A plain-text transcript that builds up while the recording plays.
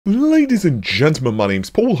Ladies and gentlemen, my name's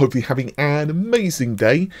Paul, hopefully having an amazing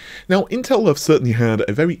day. Now, Intel have certainly had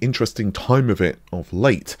a very interesting time of it of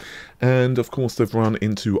late, and of course they've run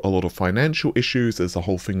into a lot of financial issues. There's a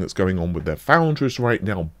whole thing that's going on with their foundries right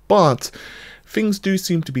now, but things do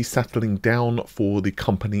seem to be settling down for the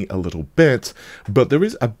company a little bit. But there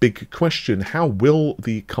is a big question: how will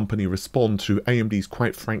the company respond to AMD's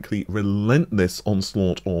quite frankly relentless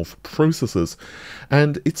onslaught of processors?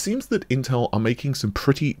 And it seems that Intel are making some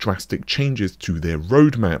pretty drastic changes to their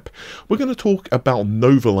roadmap. We're going to talk about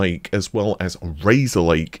Nova Lake as well as Razer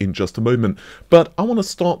Lake in just a moment, but I want to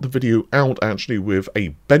start the video out actually with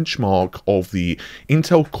a benchmark of the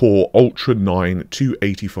Intel Core Ultra 9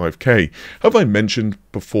 285K. Have I mentioned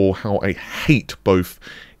before how I hate both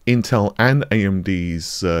Intel and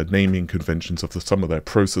AMD's naming conventions of some of their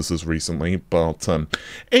processors recently, but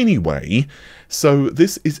anyway, so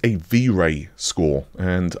this is a V-Ray score,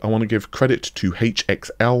 and I want to give credit to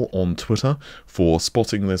HXL on Twitter for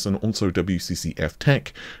spotting this, and also WCCF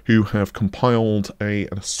Tech, who have compiled an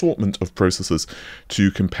assortment of processors to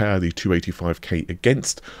compare the 285K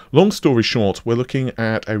against. Long story short, we're looking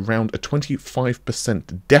at around a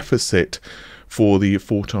 25% deficit for the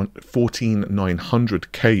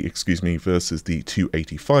 14900K, versus the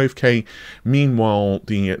 285K. Meanwhile,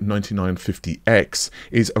 the 9950X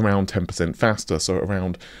is around 10% faster, so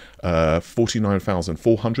around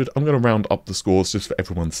 49,400. I'm going to round up the scores just for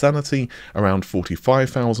everyone's sanity, around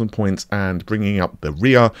 45,000 points, and bringing up the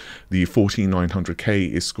rear, the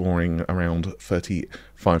 14900K is scoring around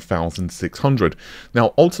 35,600.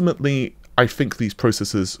 Now, ultimately, I think these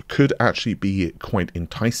processors could actually be quite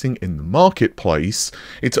enticing in the marketplace.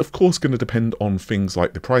 It's of course going to depend on things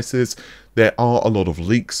like the prices. There are a lot of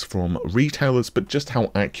leaks from retailers, but just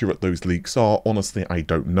how accurate those leaks are, honestly, I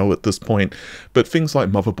don't know at this point. But things like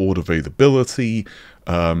motherboard availability,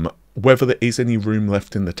 whether there is any room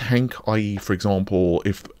left in the tank, i.e., for example,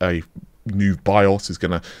 if a new BIOS is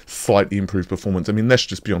going to slightly improve performance. I mean, let's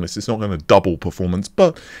just be honest, it's not going to double performance,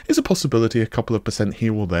 but it's a possibility a couple of percent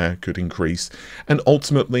here or there could increase. And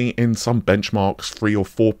ultimately, in some benchmarks, 3 or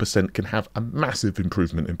 4% can have a massive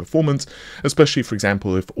improvement in performance, especially, for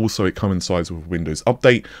example, if also it coincides with Windows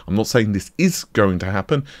Update. I'm not saying this is going to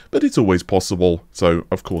happen, but it's always possible. So,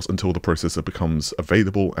 of course, until the processor becomes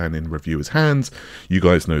available and in reviewers' hands, you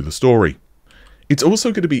guys know the story. It's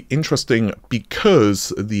also going to be interesting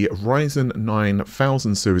because the Ryzen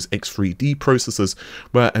 9000 series X3D processors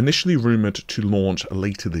were initially rumored to launch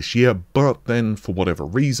later this year, but then for whatever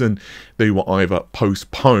reason they were either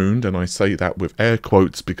postponed, and I say that with air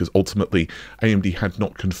quotes because ultimately AMD had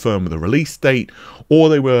not confirmed the release date, or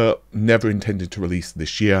they were never intended to release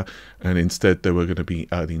this year and instead they were going to be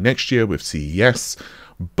early next year with CES.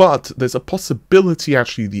 But there's a possibility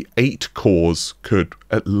actually the 8 cores could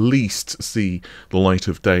at least see the light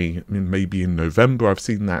of day. I mean, maybe in November. I've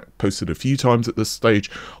seen that posted a few times at this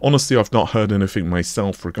stage. Honestly, I've not heard anything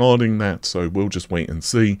myself regarding that, so we'll just wait and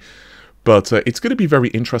see. But it's going to be very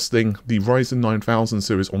interesting. The Ryzen 9000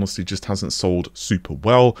 series honestly just hasn't sold super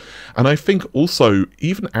well. And I think also,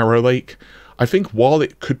 even Arrow Lake, I think while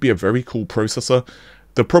it could be a very cool processor,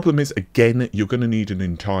 the problem is, again, you're going to need an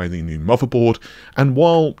entirely new motherboard, and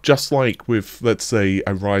while just like with, let's say,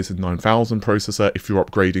 a Ryzen 9000 processor, if you're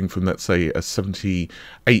upgrading from, let's say, a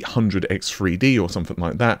 7800 X3D or something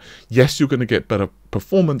like that, yes, you're going to get better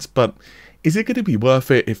performance, but is it going to be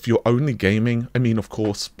worth it if you're only gaming? I mean, of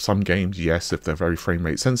course, some games, yes, if they're very frame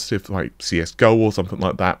rate sensitive, like CSGO or something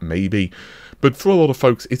like that, maybe. But for a lot of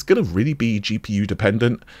folks, it's going to really be GPU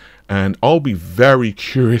dependent. And I'll be very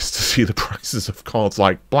curious to see the prices of cards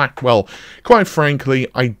like Blackwell. Quite frankly,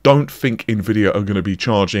 I don't think Nvidia are going to be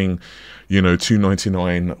charging, you know,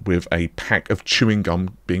 $299 with a pack of chewing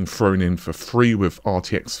gum being thrown in for free with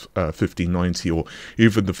RTX 5090 or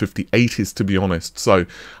even the 5080s, to be honest. So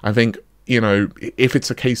I think, you know, if it's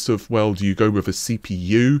a case of, well, do you go with a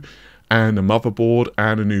CPU and a motherboard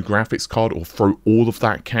and a new graphics card, or throw all of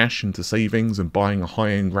that cash into savings and buying a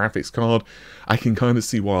high-end graphics card, I can kind of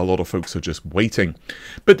see why a lot of folks are just waiting.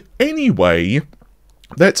 But anyway,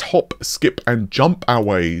 let's hop, skip, and jump our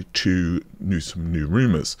way to some new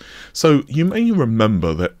rumours. So you may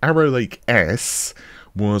remember that Arrow Lake S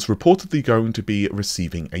was reportedly going to be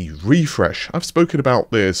receiving a refresh. I've spoken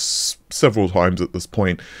about this several times at this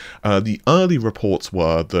point. The early reports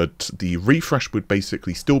were that the refresh would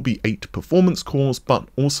basically still be 8 performance cores, but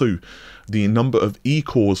also the number of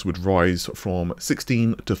E-cores would rise from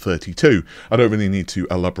 16 to 32. I don't really need to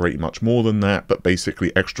elaborate much more than that, but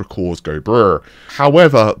basically extra cores go brr.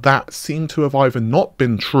 However, that seemed to have either not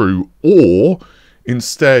been true, or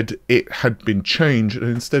Instead, it had been changed, and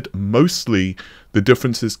instead, mostly the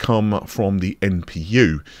differences come from the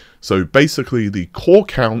NPU. So basically, the core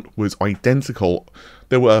count was identical.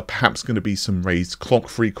 There were perhaps going to be some raised clock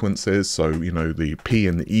frequencies, so, you know, the P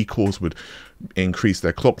and the E cores would increase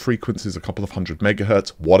their clock frequencies a couple of hundred megahertz,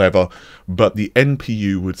 whatever, but the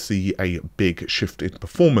NPU would see a big shift in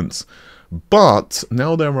performance. But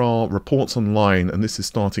now there are reports online, and this is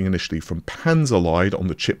starting initially from Panzerlied on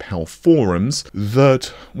the Chip Hell forums,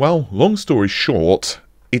 that, well, long story short,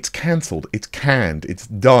 it's cancelled, it's canned, it's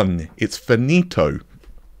done, it's finito.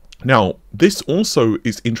 Now, this also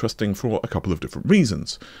is interesting for a couple of different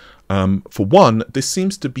reasons. For one, this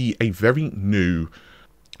seems to be a very new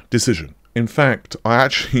decision. In fact, I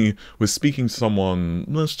actually was speaking to someone,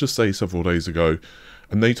 let's just say several days ago,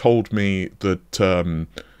 and they told me that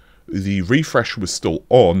the refresh was still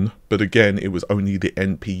on, but again, it was only the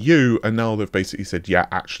NPU, and now they've basically said, yeah,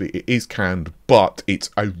 actually, it is canned, but it's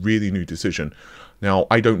a really new decision. Now,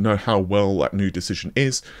 I don't know how well that new decision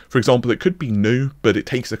is. For example, it could be new, but it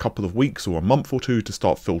takes a couple of weeks or a month or two to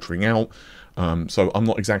start filtering out. So I'm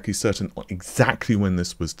not exactly certain exactly when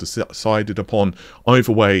this was decided upon.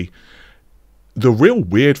 Either way, the real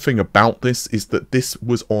weird thing about this is that this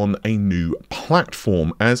was on a new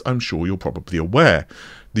platform, as I'm sure you're probably aware.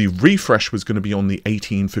 The refresh was going to be on the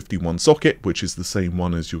 1851 socket, which is the same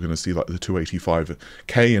one as you're going to see like the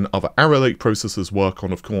 285K and other Arrow Lake processors work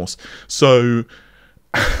on, of course. So,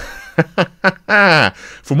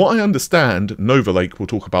 from what I understand, Nova Lake, we'll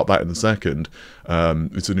talk about that in a second,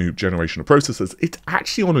 it's a new generation of processors. It's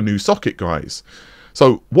actually on a new socket, guys.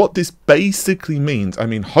 So what this basically means, I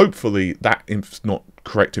mean, hopefully that is not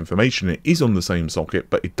correct information. It is on the same socket,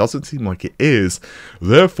 but it doesn't seem like it is.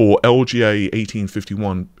 Therefore, LGA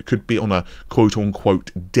 1851 could be on a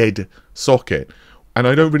quote-unquote dead socket. And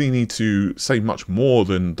I don't really need to say much more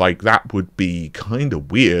than, like, that would be kind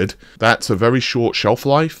of weird. That's a very short shelf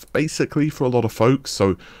life, basically, for a lot of folks.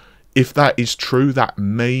 So if that is true, that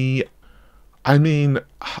may... I mean,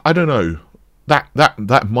 I don't know.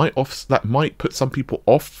 That might put some people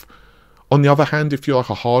off. On the other hand, if you're like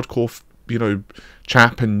a hardcore, you know,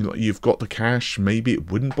 chap and you've got the cash, maybe it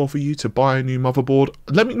wouldn't bother you to buy a new motherboard.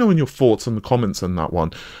 Let me know in your thoughts in the comments on that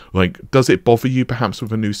one. Like, does it bother you perhaps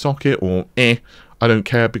with a new socket, or I don't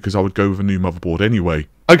care because I would go with a new motherboard anyway.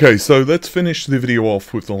 Okay, so let's finish the video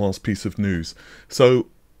off with the last piece of news. So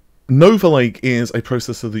Nova Lake is a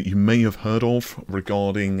processor that you may have heard of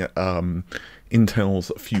regarding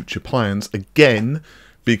Intel's future plans. Again,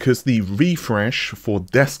 because the refresh for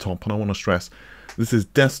desktop, and I want to stress, this is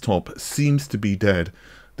desktop, seems to be dead.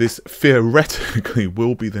 This theoretically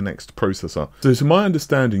will be the next processor. So to my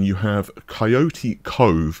understanding, you have Coyote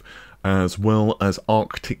Cove as well as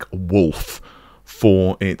Arctic Wolf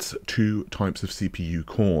for its two types of CPU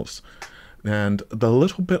cores. And the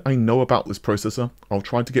little bit I know about this processor, I'll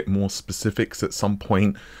try to get more specifics at some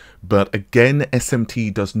point, but again,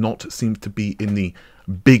 SMT does not seem to be in the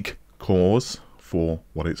big cores, for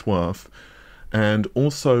what it's worth, and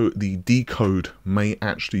also the decode may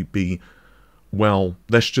actually be, well,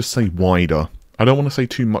 let's just say wider. I don't want to say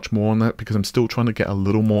too much more on that because I'm still trying to get a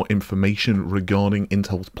little more information regarding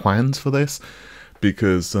Intel's plans for this,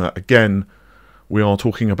 because again, we are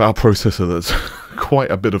talking about a processor that's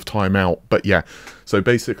quite a bit of time out. But yeah, so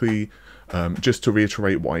basically, just to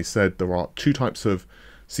reiterate what I said, there are two types of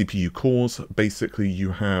CPU cores. Basically,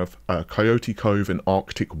 you have Coyote Cove and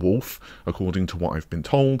Arctic Wolf, according to what I've been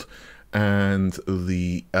told. And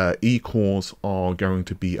the E cores are going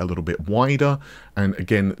to be a little bit wider. And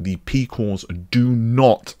again, the P cores do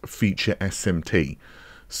not feature SMT.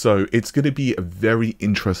 So it's going to be very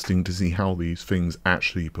interesting to see how these things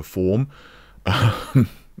actually perform.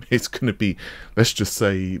 It's going to be, let's just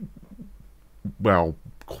say, well,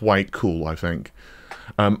 quite cool, I think.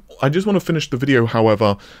 I just want to finish the video,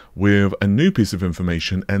 however, with a new piece of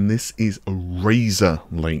information, and this is a Razer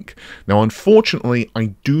Lake. Now, unfortunately,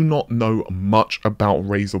 I do not know much about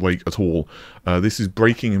Razer Lake at all. This is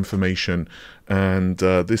breaking information, and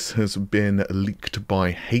this has been leaked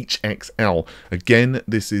by HXL. Again,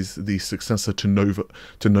 this is the successor to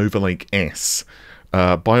Nova Lake S.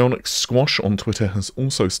 Bionic Squash on Twitter has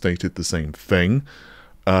also stated the same thing.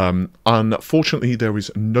 Unfortunately, there is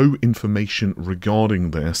no information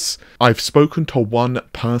regarding this. I've spoken to one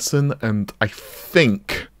person, and I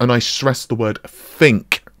think, and I stress the word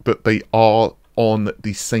think, that they are on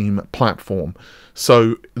the same platform.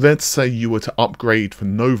 So let's say you were to upgrade for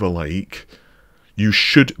Nova Lake, you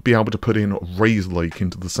should be able to put in Razer Lake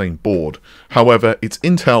into the same board. However, it's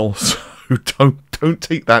Intel, so don't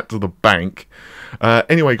take that to the bank.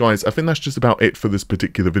 Anyway, guys, I think that's just about it for this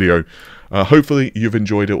particular video. Hopefully you've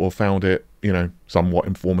enjoyed it or found it you know, somewhat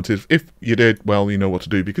informative. If you did, well, you know what to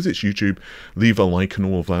do because it's YouTube. Leave a like and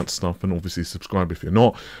all of that stuff, and obviously subscribe if you're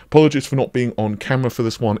not. Apologies for not being on camera for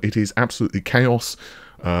this one. It is absolutely chaos.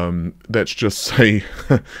 Let's just say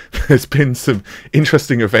there's been some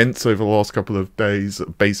interesting events over the last couple of days.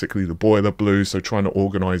 Basically, the boiler blew, so trying to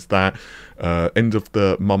organise that. End of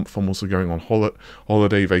the month, I'm also going on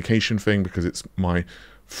holiday vacation thing because it's my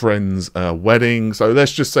friend's wedding. So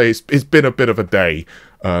let's just say it's been a bit of a day.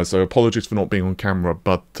 So apologies for not being on camera,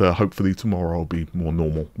 but hopefully tomorrow I'll be more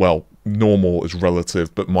normal. Well, normal is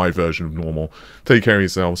relative, but my version of normal. Take care of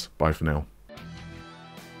yourselves. Bye for now.